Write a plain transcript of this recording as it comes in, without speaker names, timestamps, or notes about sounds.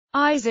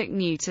Isaac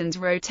Newton's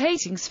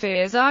rotating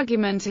spheres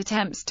argument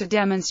attempts to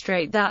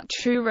demonstrate that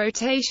true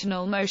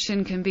rotational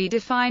motion can be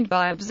defined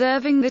by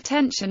observing the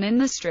tension in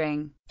the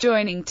string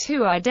joining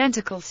two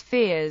identical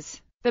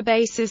spheres. The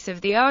basis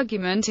of the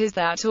argument is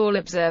that all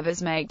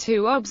observers make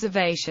two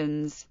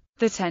observations: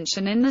 the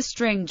tension in the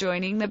string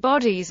joining the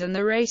bodies and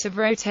the rate of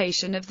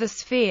rotation of the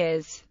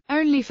spheres.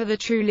 Only for the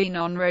truly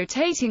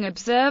non-rotating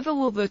observer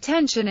will the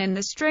tension in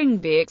the string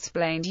be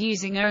explained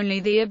using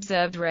only the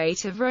observed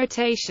rate of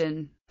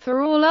rotation.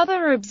 For all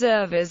other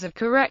observers, a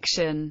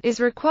correction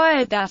is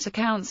required that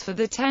accounts for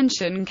the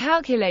tension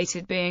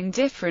calculated being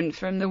different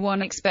from the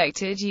one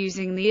expected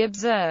using the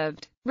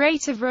observed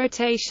rate of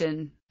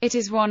rotation. It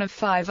is one of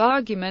 5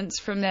 arguments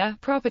from the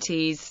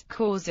properties,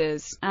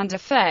 causes, and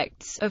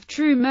effects of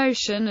true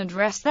motion and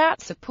rest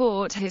that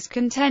support his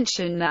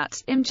contention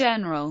that, in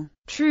general,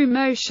 true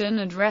motion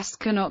and rest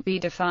cannot be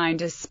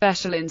defined as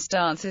special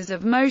instances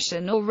of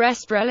motion or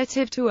rest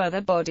relative to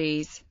other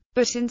bodies,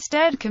 but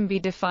instead can be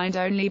defined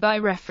only by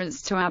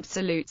reference to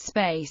absolute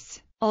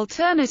space.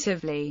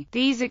 Alternatively,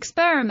 these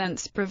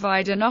experiments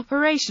provide an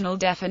operational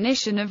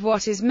definition of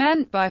what is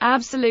meant by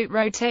absolute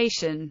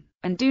rotation,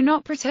 and do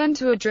not pretend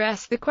to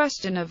address the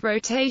question of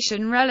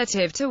rotation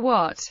relative to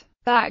what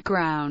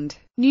background.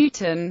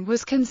 Newton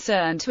was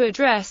concerned to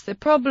address the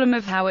problem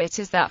of how it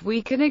is that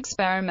we can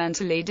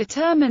experimentally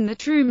determine the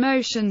true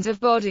motions of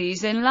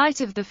bodies in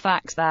light of the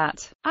fact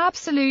that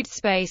absolute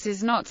space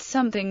is not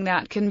something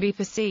that can be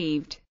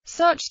perceived.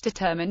 Such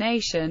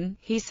determination,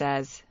 he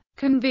says,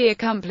 can be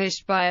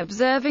accomplished by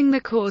observing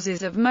the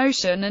causes of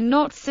motion and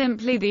not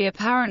simply the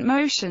apparent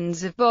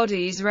motions of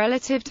bodies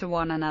relative to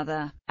one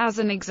another. As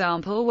an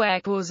example where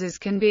causes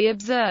can be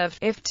observed,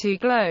 if two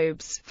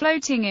globes,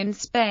 floating in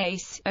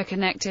space, are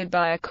connected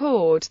by a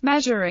cord,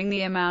 measuring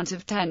the amount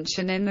of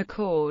tension in the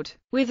cord,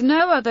 with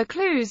no other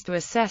clues to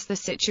assess the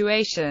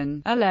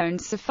situation, alone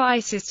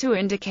suffices to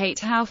indicate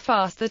how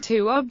fast the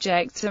two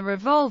objects are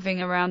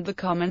revolving around the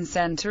common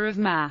center of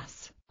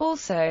mass.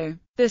 Also,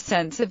 the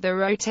sense of the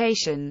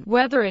rotation,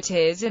 whether it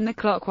is in the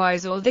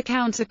clockwise or the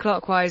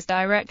counterclockwise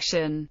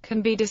direction,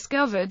 can be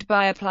discovered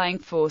by applying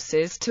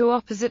forces to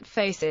opposite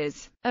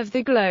faces of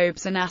the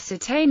globes and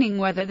ascertaining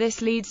whether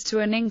this leads to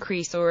an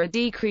increase or a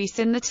decrease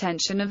in the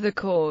tension of the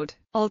cord.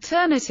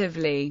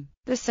 Alternatively,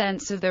 the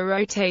sense of the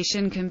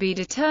rotation can be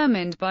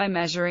determined by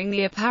measuring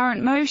the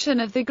apparent motion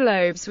of the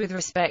globes with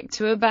respect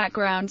to a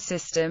background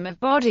system of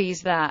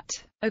bodies that,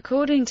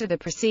 according to the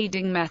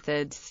preceding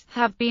methods,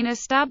 have been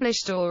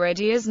established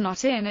already as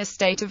not in a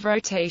state of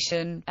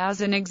rotation.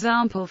 As an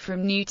example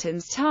from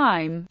Newton's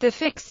time, the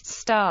fixed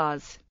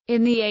stars.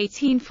 In the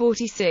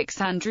 1846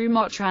 Andrew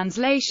Mott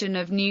translation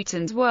of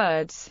Newton's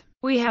words,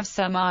 we have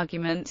some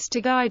arguments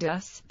to guide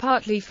us,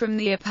 partly from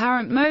the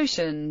apparent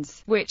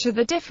motions, which are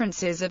the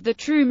differences of the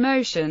true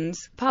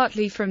motions,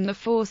 partly from the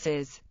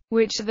forces,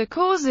 which are the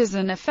causes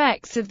and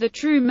effects of the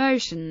true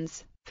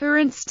motions. For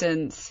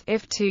instance,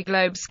 if two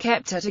globes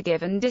kept at a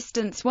given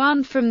distance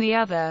one from the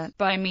other,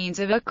 by means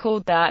of a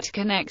cord that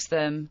connects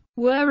them,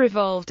 were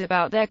revolved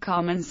about their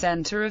common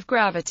center of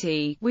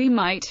gravity, we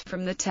might,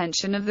 from the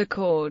tension of the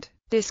cord,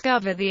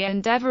 discover the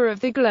endeavor of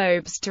the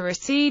globes to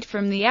recede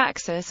from the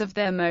axis of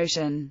their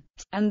motion,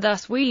 and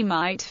thus we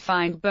might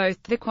find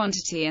both the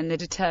quantity and the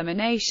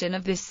determination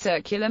of this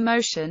circular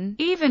motion,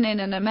 even in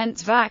an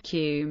immense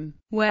vacuum,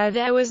 where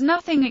there was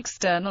nothing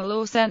external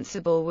or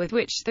sensible with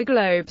which the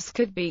globes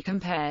could be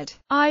compared.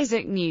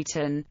 Isaac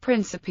Newton,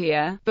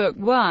 Principia, Book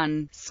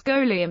 1,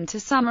 Scholium. To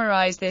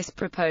summarize this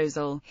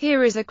proposal,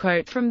 here is a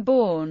quote from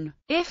Bourne.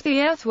 If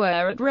the Earth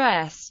were at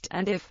rest,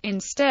 and if,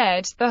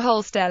 instead, the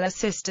whole stellar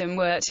system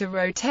were to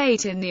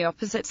rotate in the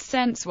opposite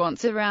sense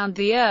once around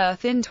the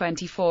Earth in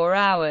 24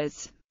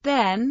 hours,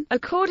 then,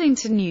 according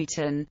to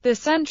Newton, the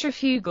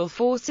centrifugal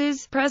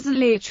forces,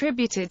 presently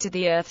attributed to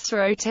the Earth's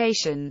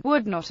rotation,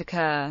 would not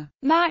occur.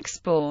 Max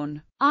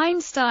Born.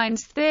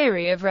 Einstein's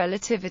Theory of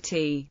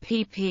Relativity,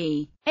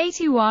 pp.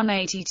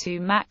 81–82.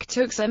 Mach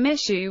took some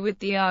issue with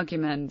the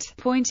argument,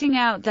 pointing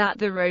out that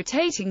the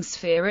rotating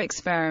sphere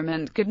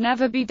experiment could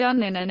never be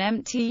done in an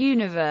empty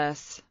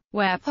universe,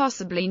 where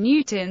possibly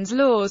Newton's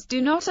laws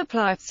do not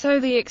apply,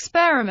 so the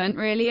experiment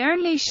really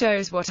only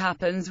shows what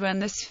happens when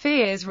the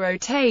spheres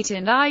rotate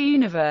in our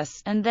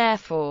universe, and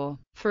therefore,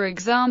 for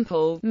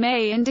example,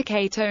 may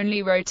indicate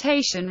only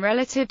rotation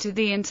relative to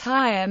the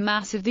entire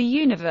mass of the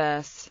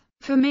universe.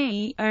 For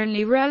me,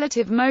 only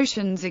relative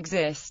motions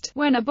exist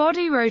when a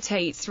body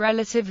rotates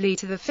relatively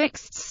to the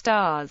fixed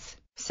stars.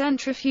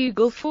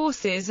 Centrifugal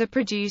forces are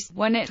produced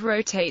when it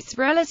rotates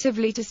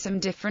relatively to some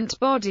different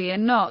body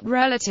and not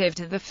relative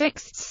to the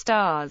fixed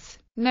stars.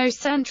 No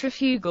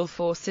centrifugal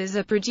forces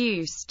are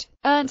produced.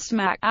 Ernst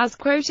Mach, as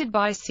quoted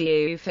by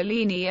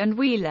Ciufolini and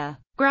Wheeler.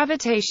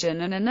 Gravitation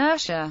and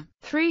Inertia.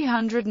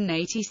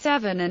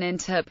 387. An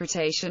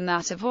interpretation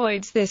that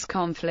avoids this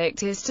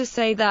conflict is to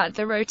say that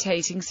the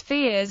rotating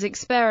spheres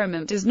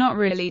experiment does not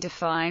really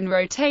define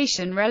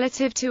rotation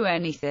relative to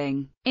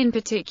anything in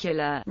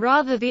particular.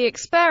 Rather, the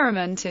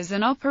experiment is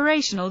an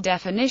operational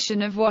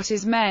definition of what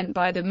is meant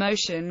by the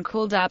motion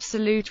called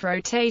absolute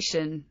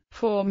rotation.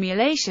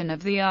 Formulation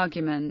of the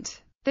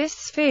argument. This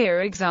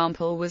sphere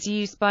example was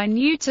used by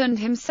Newton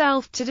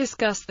himself to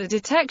discuss the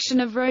detection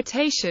of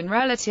rotation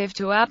relative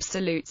to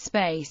absolute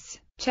space.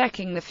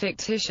 Checking the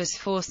fictitious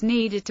force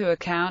needed to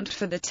account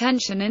for the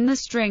tension in the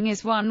string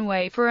is one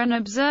way for an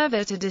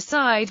observer to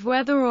decide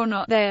whether or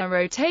not they are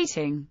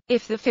rotating.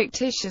 If the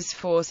fictitious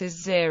force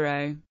is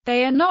zero,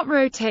 they are not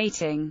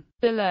rotating.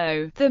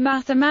 Below, the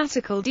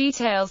mathematical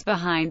details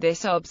behind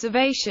this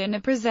observation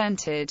are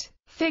presented.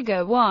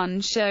 Figure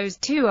 1 shows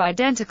two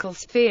identical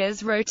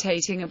spheres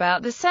rotating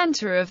about the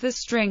center of the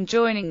string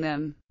joining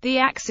them. The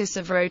axis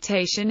of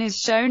rotation is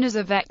shown as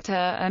a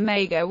vector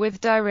omega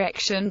with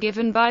direction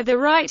given by the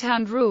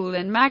right-hand rule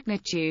and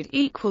magnitude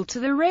equal to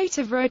the rate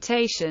of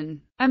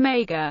rotation.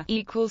 Omega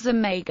equals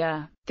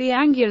omega. The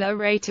angular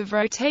rate of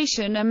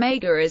rotation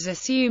omega is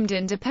assumed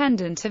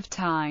independent of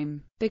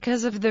time.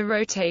 Because of the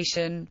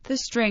rotation, the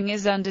string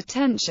is under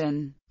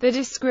tension. The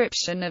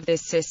description of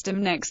this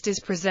system next is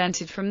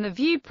presented from the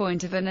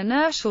viewpoint of an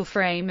inertial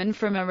frame and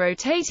from a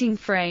rotating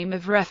frame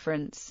of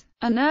reference.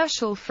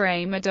 Inertial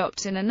frame.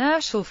 Adopt an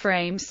inertial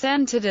frame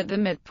centered at the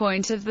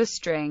midpoint of the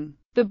string.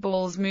 The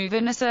balls move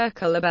in a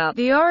circle about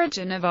the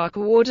origin of our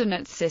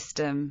coordinate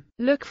system.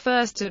 Look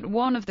first at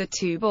one of the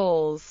two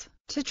balls.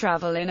 To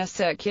travel in a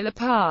circular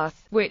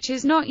path, which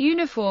is not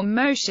uniform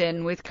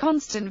motion with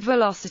constant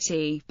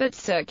velocity, but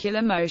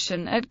circular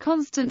motion at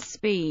constant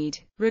speed,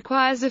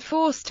 requires a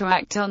force to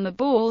act on the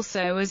ball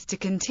so as to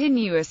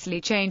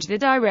continuously change the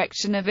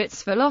direction of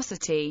its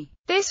velocity.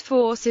 This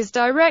force is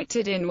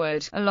directed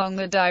inward, along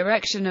the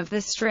direction of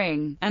the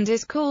string, and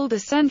is called a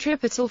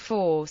centripetal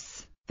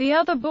force. The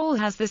other ball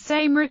has the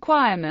same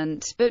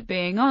requirement, but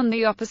being on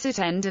the opposite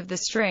end of the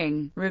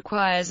string,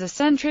 requires a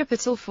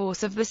centripetal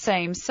force of the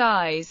same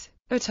size,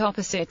 but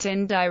opposite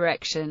in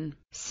direction.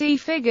 See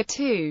Figure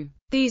 2.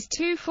 These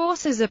two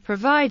forces are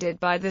provided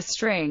by the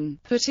string,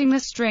 putting the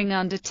string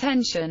under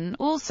tension,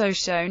 also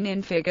shown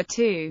in Figure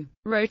 2.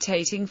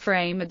 Rotating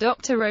frame.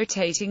 Adopt a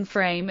rotating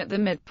frame at the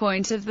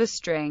midpoint of the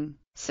string.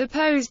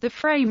 Suppose the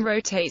frame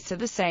rotates at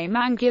the same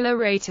angular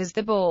rate as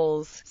the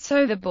balls,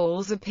 so the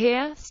balls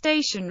appear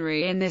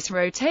stationary in this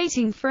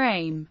rotating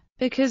frame.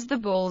 Because the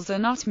balls are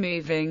not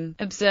moving,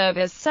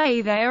 observers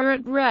say they are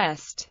at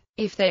rest.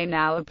 If they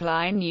now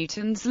apply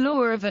Newton's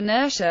law of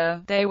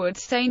inertia, they would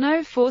say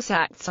no force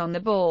acts on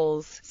the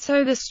balls,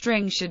 so the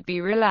string should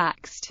be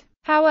relaxed.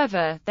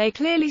 However, they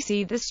clearly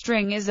see the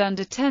string is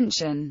under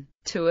tension.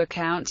 To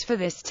account for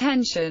this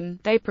tension,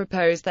 they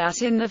propose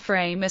that in the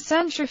frame a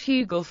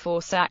centrifugal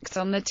force acts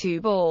on the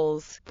two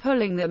balls,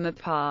 pulling them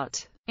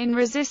apart. In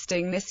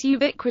resisting this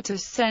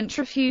ubiquitous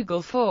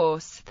centrifugal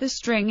force, the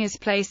string is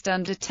placed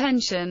under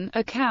tension,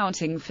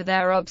 accounting for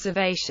their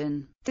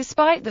observation.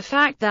 Despite the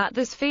fact that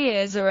the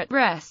spheres are at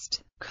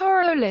rest.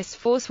 Coriolis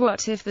force.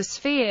 What if the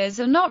spheres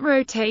are not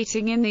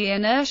rotating in the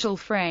inertial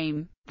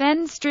frame?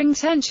 Then string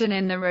tension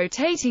in the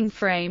rotating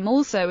frame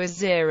also is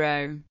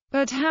zero.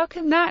 But how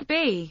can that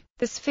be?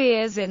 The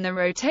spheres in the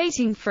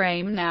rotating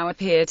frame now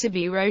appear to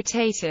be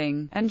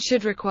rotating, and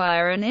should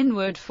require an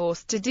inward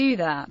force to do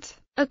that.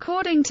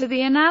 According to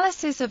the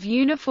analysis of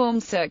uniform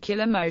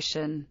circular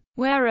motion,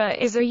 where A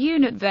is a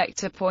unit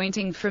vector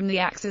pointing from the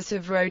axis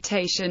of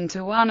rotation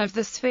to one of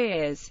the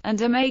spheres, and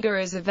omega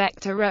is a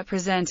vector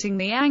representing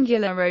the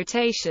angular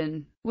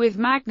rotation, with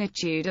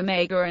magnitude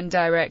omega and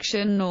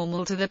direction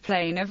normal to the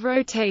plane of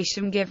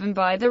rotation given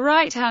by the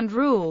right-hand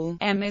rule,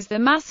 m is the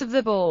mass of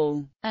the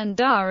ball, and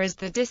r is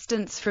the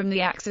distance from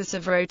the axis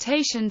of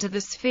rotation to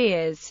the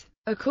spheres.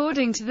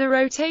 According to the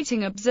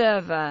rotating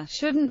observer,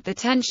 shouldn't the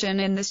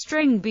tension in the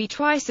string be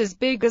twice as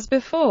big as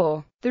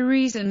before? The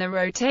reason the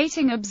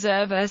rotating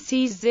observer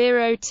sees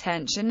zero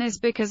tension is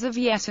because of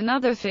yet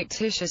another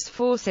fictitious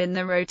force in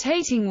the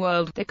rotating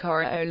world, the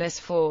Coriolis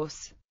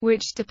force,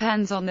 which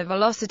depends on the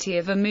velocity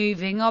of a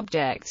moving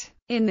object.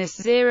 In this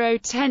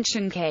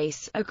zero-tension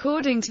case,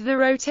 according to the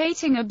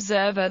rotating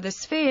observer, the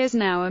spheres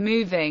now are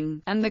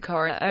moving, and the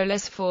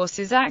Coriolis force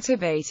is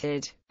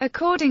activated.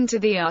 According to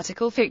the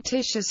article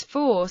fictitious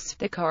force,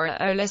 the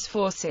Coriolis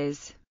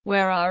forces,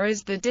 where r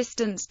is the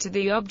distance to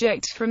the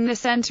object from the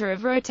center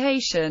of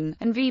rotation,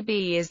 and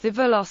vb is the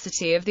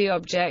velocity of the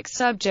object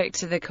subject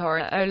to the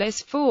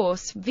Coriolis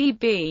force,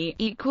 vb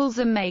equals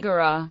omega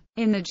r.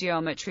 In the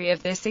geometry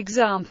of this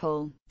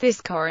example, this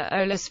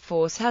Coriolis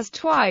force has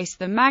twice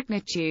the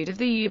magnitude of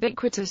the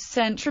ubiquitous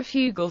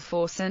centrifugal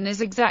force and is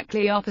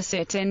exactly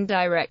opposite in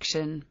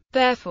direction.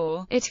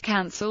 Therefore, it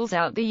cancels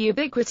out the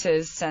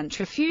ubiquitous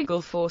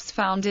centrifugal force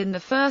found in the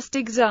first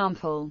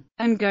example,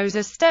 and goes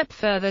a step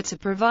further to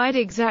provide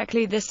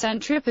exactly the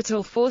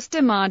centripetal force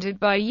demanded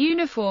by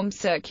uniform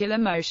circular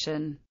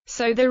motion.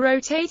 So the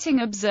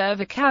rotating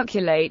observer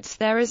calculates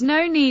there is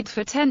no need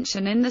for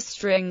tension in the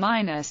string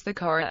minus the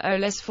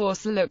Coriolis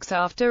force looks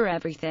after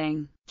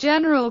everything.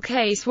 General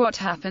case: what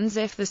happens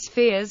if the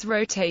spheres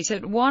rotate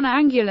at one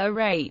angular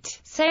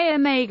rate, say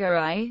omega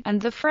I, and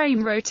the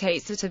frame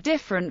rotates at a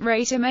different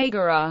rate omega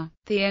r?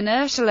 The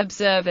inertial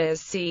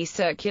observers see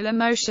circular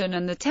motion,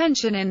 and the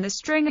tension in the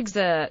string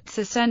exerts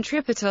a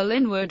centripetal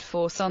inward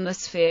force on the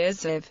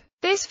spheres of.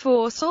 This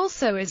force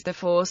also is the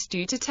force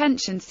due to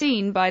tension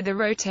seen by the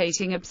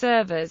rotating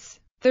observers.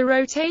 The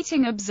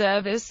rotating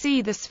observers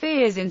see the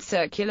spheres in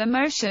circular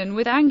motion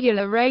with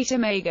angular rate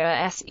omega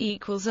s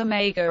equals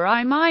omega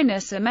I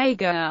minus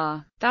omega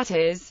r. That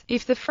is,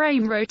 if the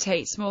frame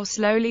rotates more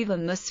slowly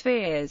than the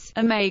spheres,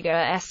 omega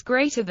s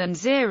greater than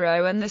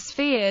 0, and the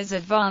spheres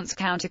advance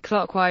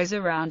counterclockwise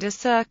around a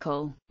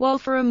circle, while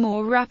for a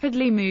more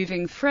rapidly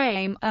moving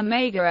frame,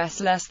 omega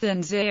s less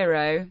than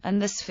 0,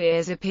 and the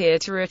spheres appear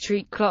to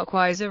retreat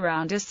clockwise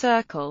around a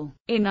circle.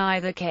 In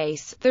either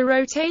case, the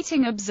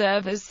rotating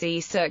observers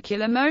see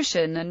circular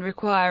motion and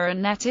require a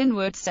net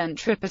inward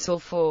centripetal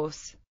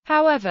force.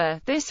 However,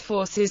 this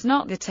force is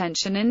not the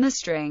tension in the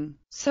string.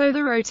 So the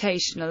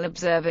rotational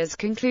observers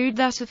conclude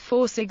that a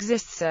force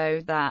exists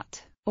so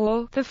that,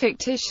 or, the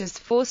fictitious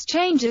force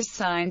changes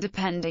sign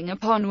depending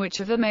upon which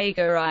of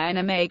omega I and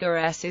omega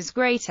s is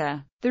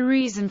greater. The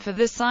reason for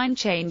the sign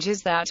change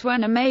is that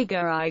when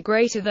omega I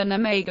greater than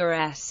omega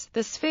s,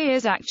 the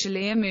spheres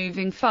actually are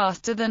moving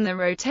faster than the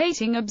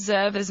rotating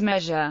observers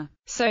measure.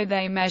 So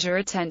they measure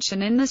a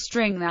tension in the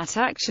string that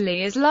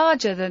actually is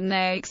larger than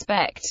they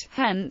expect.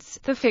 Hence,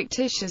 the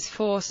fictitious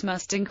force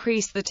must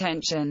increase the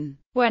tension.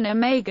 When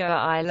omega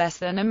I less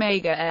than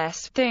omega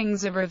s,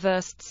 things are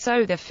reversed,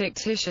 so the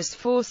fictitious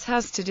force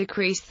has to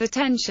decrease the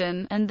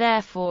tension, and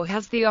therefore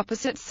has the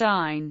opposite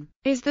sign.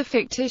 Is the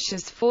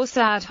fictitious force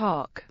ad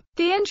hoc?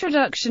 The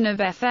introduction of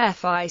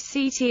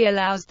FFICT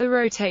allows the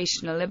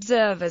rotational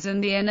observers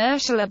and the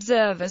inertial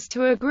observers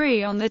to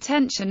agree on the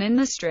tension in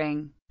the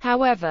string.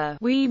 However,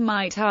 we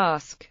might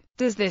ask,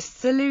 does this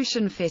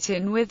solution fit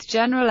in with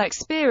general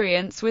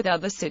experience with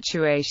other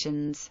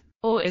situations?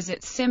 Or is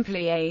it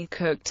simply a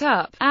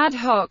cooked-up, ad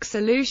hoc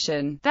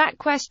solution? That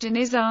question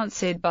is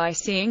answered by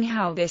seeing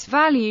how this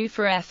value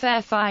for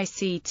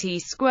FFICT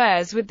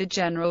squares with the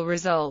general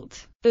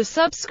result. The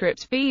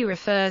subscript b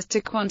refers to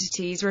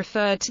quantities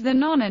referred to the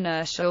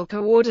non-inertial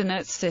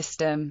coordinates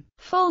system.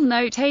 Full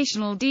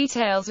notational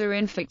details are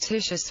in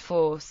fictitious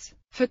force.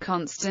 For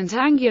constant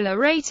angular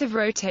rate of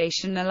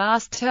rotation, the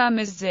last term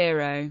is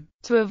 0.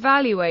 To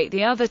evaluate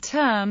the other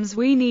terms,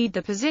 we need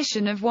the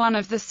position of one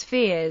of the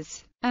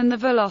spheres, and the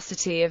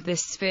velocity of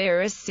this sphere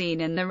as seen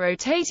in the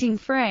rotating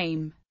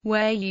frame,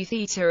 where u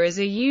theta is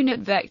a unit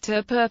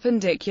vector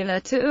perpendicular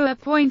to a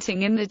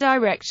pointing in the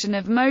direction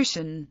of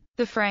motion.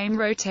 The frame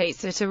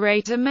rotates at a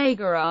rate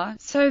omega r,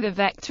 so the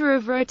vector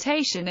of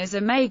rotation is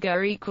omega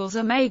equals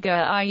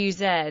omega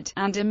iuz,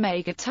 and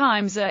omega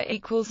times r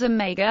equals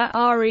omega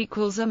r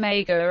equals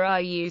omega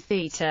iu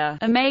theta.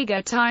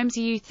 Omega times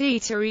u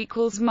theta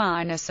equals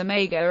minus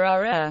omega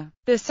r.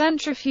 The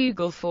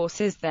centrifugal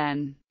forces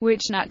then,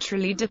 which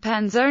naturally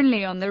depends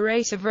only on the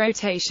rate of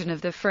rotation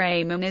of the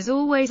frame and is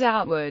always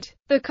outward.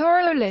 The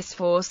Coriolis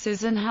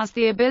forces and has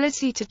the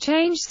ability to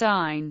change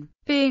sign,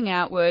 being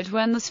outward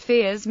when the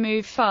spheres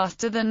move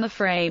faster than the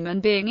frame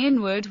and being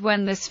inward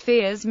when the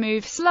spheres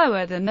move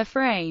slower than the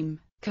frame,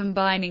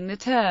 combining the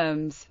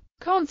terms.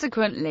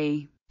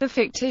 Consequently, the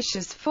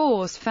fictitious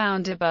force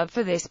found above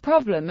for this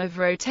problem of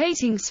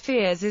rotating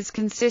spheres is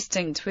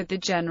consistent with the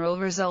general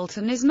result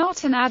and is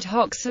not an ad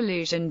hoc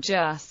solution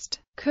just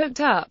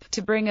cooked up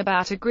to bring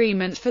about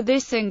agreement for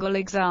this single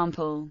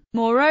example.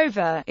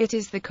 Moreover, it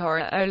is the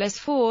Coriolis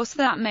force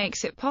that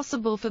makes it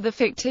possible for the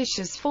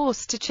fictitious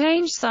force to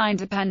change sign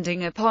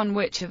depending upon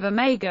which of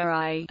omega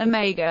I,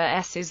 omega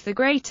s is the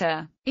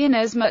greater,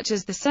 inasmuch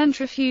as the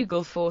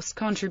centrifugal force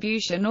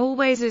contribution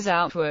always is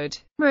outward.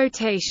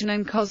 Rotation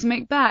and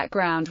cosmic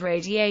background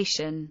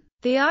radiation.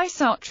 The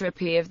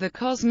isotropy of the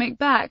cosmic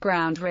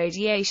background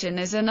radiation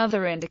is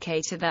another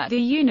indicator that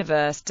the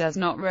universe does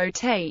not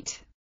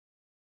rotate.